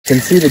can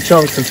see the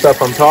chunks and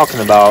stuff I'm talking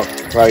about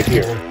right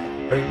here.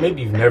 Or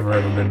maybe you've never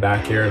ever been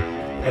back here,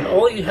 and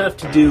all you have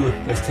to do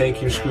is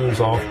take your screws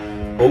off,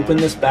 open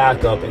this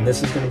back up, and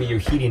this is going to be your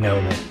heating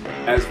element,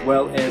 as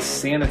well as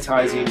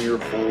sanitizing your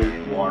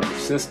whole water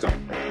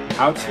system.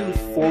 How to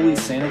fully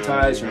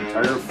sanitize your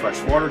entire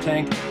freshwater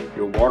tank,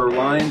 your water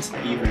lines,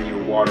 even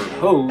your water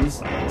hose.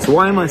 So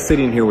why am I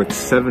sitting here with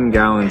 7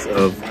 gallons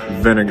of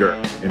vinegar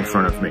in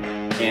front of me?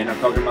 And I'm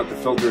talking about the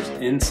filters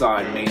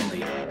inside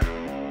mainly.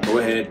 Go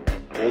ahead,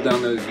 pull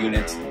down those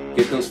units,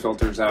 get those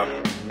filters out.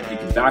 You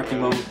can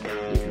vacuum them,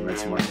 you can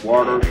rinse them with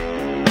water.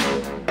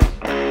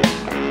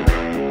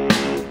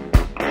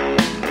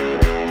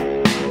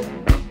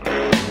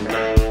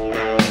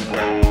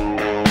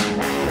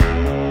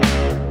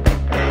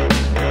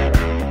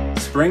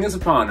 Spring is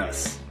upon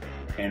us,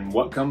 and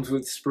what comes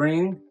with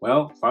spring?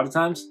 Well, a lot of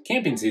times,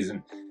 camping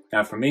season.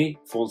 Now for me,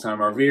 full-time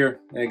RVer,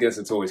 I guess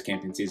it's always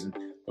camping season.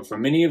 But for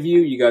many of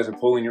you, you guys are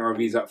pulling your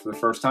RVs out for the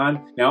first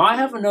time. Now I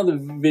have another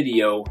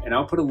video, and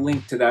I'll put a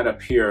link to that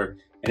up here,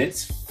 and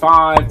it's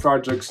 5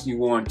 projects you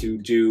want to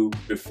do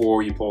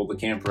before you pull the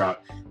camper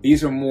out.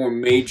 These are more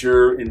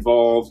major,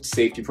 involved,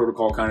 safety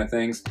protocol kind of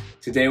things.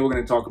 Today we're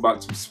going to talk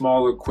about some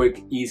smaller,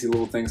 quick, easy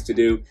little things to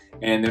do.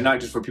 And they're not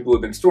just for people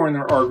who've been storing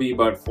their RV,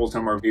 but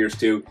full-time RVers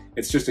too.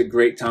 It's just a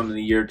great time of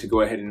the year to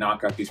go ahead and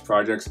knock out these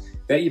projects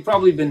that you've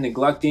probably been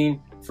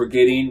neglecting,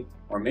 forgetting,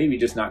 or maybe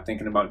just not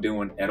thinking about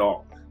doing at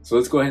all. So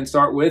let's go ahead and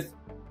start with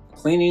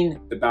cleaning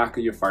the back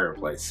of your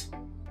fireplace.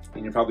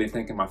 And you're probably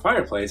thinking, my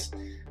fireplace?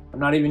 I'm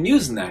not even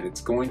using that.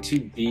 It's going to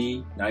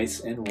be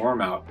nice and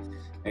warm out.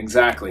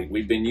 Exactly.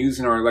 We've been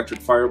using our electric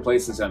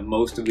fireplaces that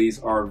most of these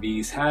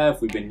RVs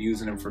have. We've been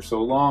using them for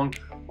so long.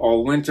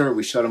 All winter,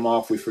 we shut them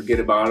off. We forget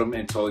about them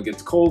until it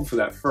gets cold for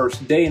that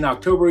first day in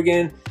October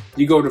again.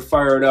 You go to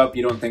fire it up.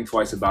 You don't think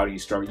twice about it. You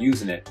start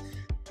using it.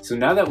 So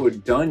now that we're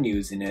done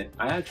using it,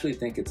 I actually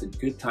think it's a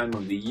good time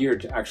of the year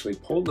to actually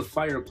pull the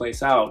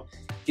fireplace out,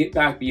 get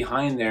back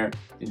behind there,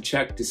 and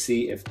check to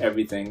see if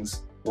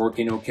everything's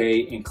working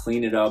okay and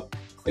clean it up.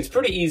 It's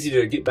pretty easy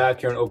to get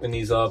back here and open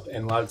these up,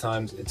 and a lot of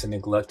times it's a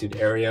neglected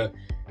area.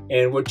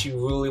 And what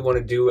you really want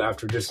to do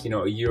after just,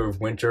 a year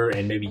of winter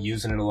and maybe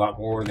using it a lot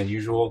more than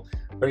usual,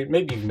 or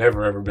maybe you've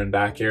never ever been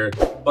back here,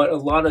 but a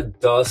lot of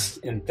dust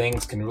and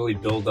things can really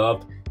build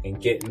up and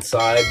get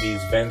inside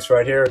these vents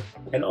right here.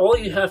 And all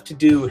you have to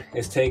do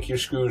is take your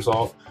screws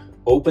off,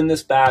 open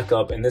this back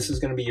up, and this is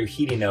going to be your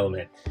heating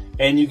element.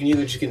 And you can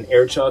either just get an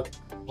air chuck,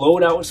 blow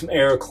it out with some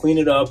air, clean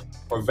it up,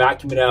 or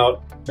vacuum it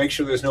out. Make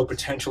sure there's no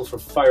potential for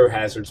fire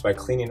hazards by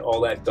cleaning all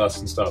that dust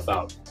and stuff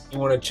out. You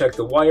want to check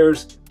the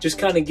wires, just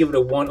kind of give it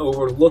a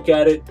once-over, look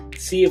at it,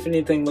 see if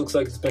anything looks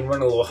like it's been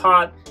running a little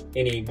hot,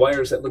 any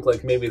wires that look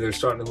like maybe they're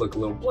starting to look a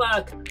little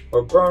black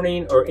or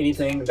burning, or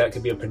anything that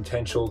could be a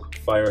potential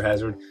fire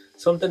hazard.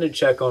 Something to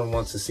check on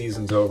once the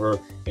season's over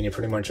and you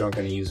pretty much aren't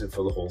going to use it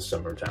for the whole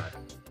summertime.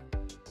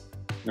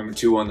 Number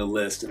 2 on the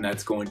list, and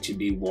that's going to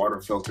be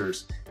water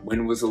filters.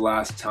 When was the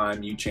last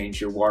time you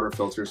changed your water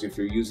filters if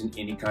you're using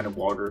any kind of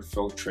water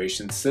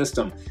filtration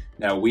system?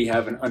 Now we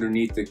have an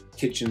underneath the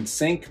kitchen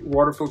sink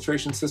water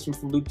filtration system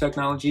from Loop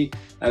Technology,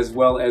 as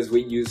well as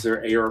we use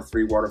their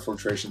AR3 water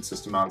filtration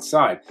system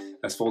outside.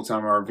 As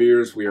full-time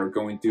RVers, we are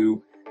going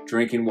through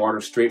drinking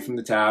water straight from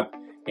the tap,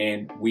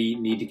 and we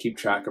need to keep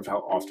track of how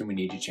often we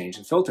need to change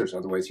the filters.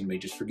 Otherwise, you may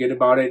just forget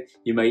about it.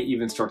 You may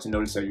even start to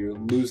notice that you're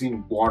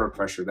losing water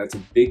pressure. That's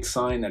a big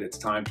sign that it's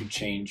time to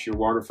change your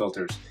water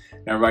filters.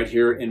 Now, right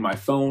here in my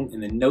phone,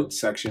 in the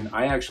notes section,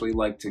 I actually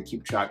like to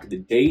keep track of the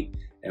date.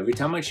 Every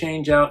time I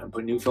change out and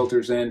put new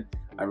filters in,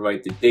 I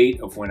write the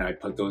date of when I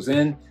put those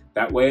in.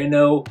 That way I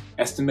know,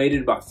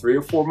 estimated about 3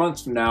 or 4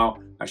 months from now,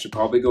 I should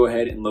probably go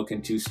ahead and look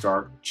into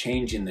start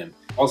changing them.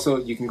 Also,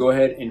 you can go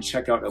ahead and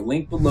check out a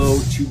link below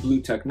to Blue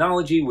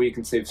Technology where you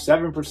can save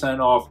 7%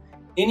 off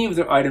any of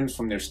their items,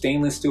 from their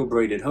stainless steel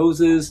braided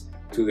hoses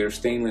to their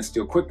stainless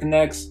steel quick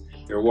connects,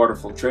 their water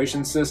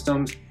filtration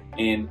systems.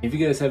 And if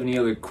you guys have any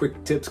other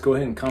quick tips, go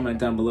ahead and comment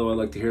down below. I'd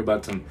like to hear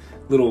about some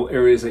little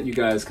areas that you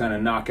guys kind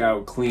of knock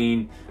out,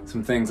 clean,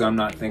 some things I'm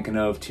not thinking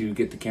of to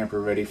get the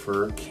camper ready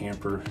for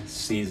camper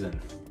season.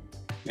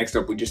 Next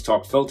up, we just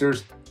talked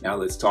filters. Now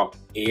let's talk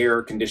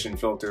air conditioned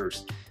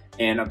filters.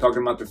 And I'm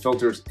talking about the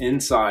filters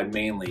inside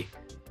mainly.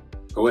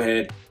 Go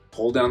ahead,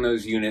 pull down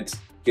those units,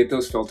 get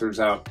those filters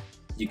out.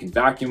 You can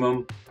vacuum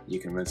them, you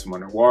can rinse them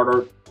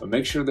underwater, but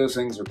make sure those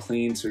things are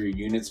clean so your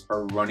units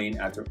are running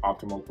at their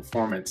optimal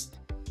performance.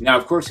 Now,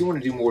 of course, you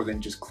want to do more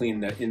than just clean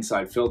the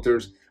inside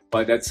filters,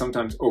 but that's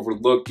sometimes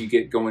overlooked. You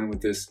get going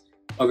with this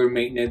other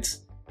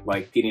maintenance,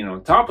 like getting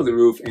on top of the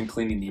roof and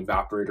cleaning the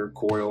evaporator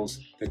coils,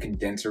 the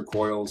condenser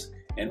coils,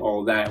 and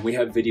all that. And we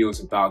have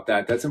videos about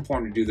that. That's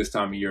important to do this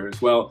time of year as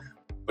well.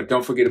 But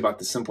don't forget about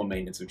the simple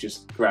maintenance of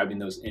just grabbing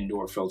those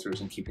indoor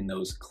filters and keeping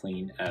those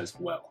clean as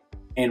well.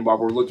 And while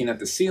we're looking at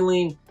the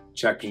ceiling,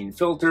 checking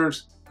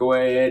filters, go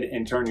ahead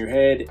and turn your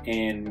head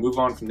and move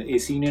on from the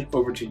AC unit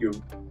over to your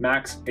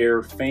max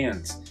air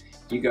fans.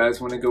 You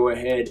guys want to go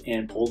ahead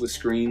and pull the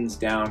screens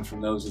down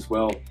from those as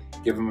well.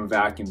 Give them a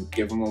vacuum,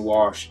 give them a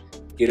wash,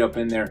 get up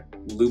in there,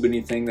 lube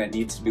anything that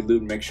needs to be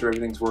lubed, make sure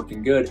everything's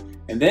working good,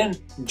 and then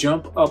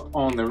jump up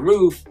on the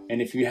roof.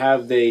 And if you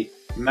have the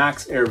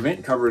max air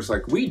vent covers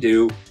like we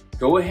do,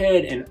 go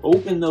ahead and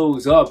open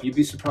those up. You'd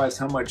be surprised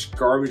how much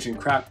garbage and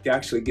crap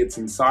actually gets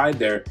inside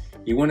there.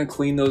 You want to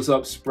clean those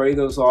up, spray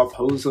those off,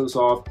 hose those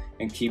off,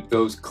 and keep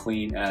those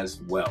clean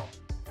as well.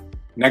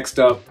 Next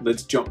up,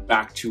 let's jump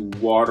back to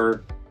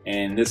water.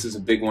 And this is a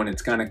big one.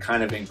 It's gonna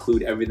kind of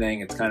include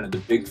everything. It's kind of the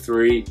big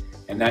three,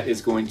 and that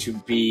is going to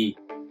be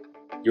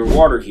your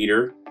water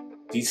heater,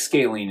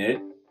 descaling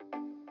it,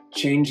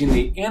 changing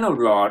the anode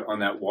rod on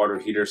that water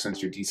heater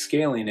since you're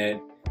descaling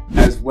it,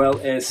 as well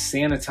as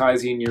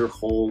sanitizing your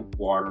whole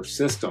water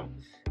system.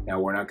 Now,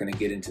 we're not going to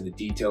get into the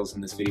details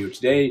in this video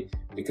today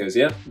because,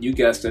 yep, you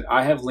guessed it,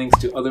 I have links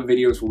to other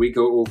videos where we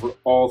go over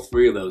all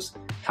three of those.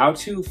 How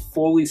to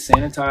fully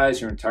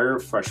sanitize your entire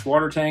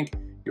freshwater tank,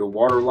 your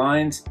water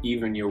lines,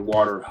 even your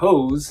water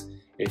hose,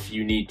 if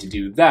you need to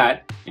do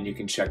that, and you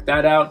can check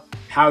that out.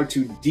 How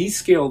to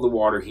descale the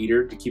water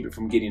heater to keep it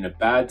from getting a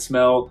bad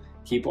smell,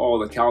 keep all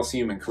the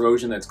calcium and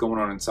corrosion that's going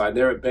on inside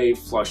there at bay,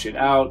 flush it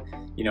out.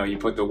 You know, you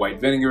put the white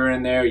vinegar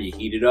in there, you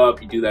heat it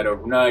up, you do that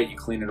overnight, you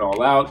clean it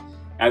all out,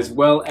 as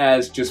well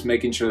as just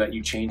making sure that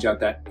you change out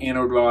that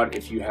anode rod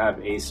if you have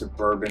a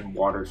suburban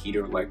water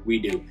heater like we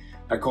do.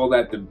 I call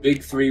that the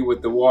big three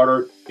with the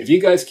water. If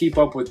you guys keep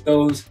up with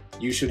those,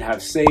 you should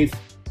have safe,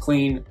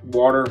 clean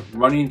water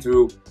running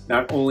through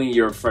not only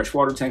your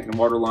freshwater tank and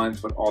water lines,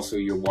 but also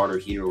your water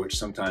heater, which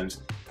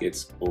sometimes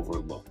gets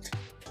overlooked.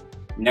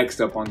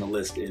 Next up on the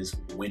list is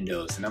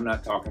windows, and I'm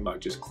not talking about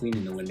just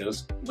cleaning the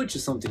windows, which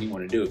is something you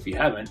want to do if you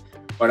haven't,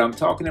 but I'm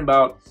talking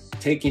about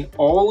taking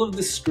all of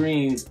the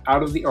screens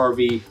out of the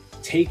RV,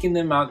 taking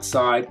them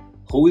outside,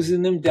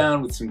 hosing them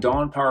down with some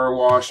Dawn Power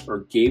Wash or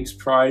Gabe's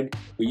Pride.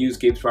 We use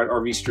Gabe's Pride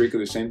RV Streaker,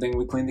 the same thing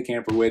we clean the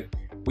camper with.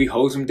 We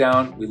hose them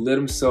down, we let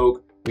them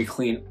soak, we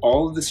clean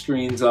all of the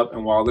screens up,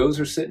 and while those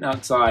are sitting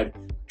outside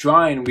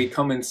drying, we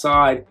come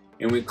inside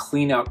and we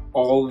clean out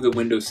all of the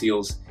window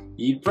seals.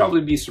 You'd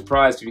probably be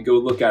surprised if you go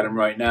look at them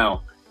right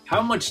now,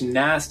 how much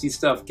nasty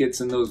stuff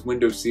gets in those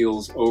window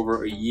seals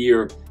over a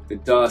year. The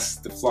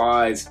dust, the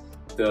flies,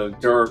 the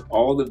dirt,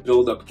 all the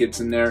buildup gets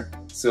in there.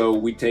 So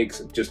we take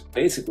just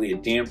basically a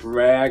damp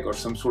rag or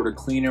some sort of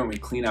cleaner and we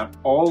clean out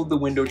all of the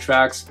window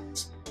tracks.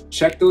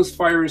 Check those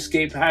fire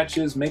escape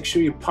hatches, make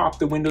sure you pop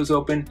the windows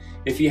open.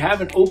 If you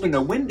haven't opened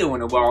a window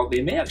in a while,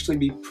 they may actually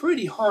be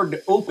pretty hard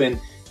to open,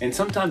 and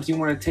sometimes you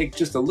want to take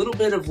just a little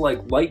bit of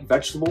like light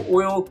vegetable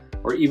oil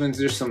or even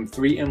just some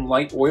 3M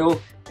light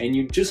oil, and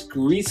you just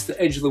grease the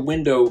edge of the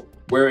window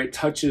where it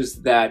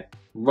touches that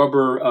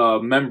rubber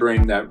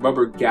membrane, that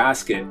rubber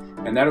gasket,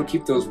 and that'll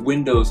keep those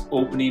windows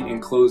opening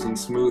and closing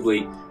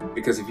smoothly,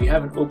 because if you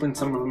haven't opened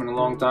some of them in a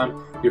long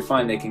time, you'll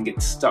find they can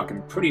get stuck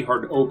and pretty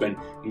hard to open,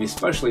 and you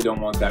especially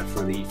don't want that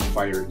for the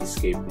fire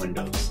escape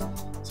windows.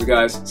 So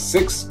guys,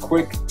 6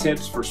 quick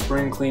tips for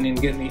spring cleaning,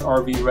 getting the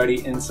RV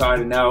ready inside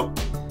and out.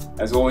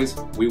 As always,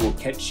 we will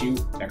catch you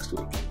next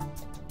week.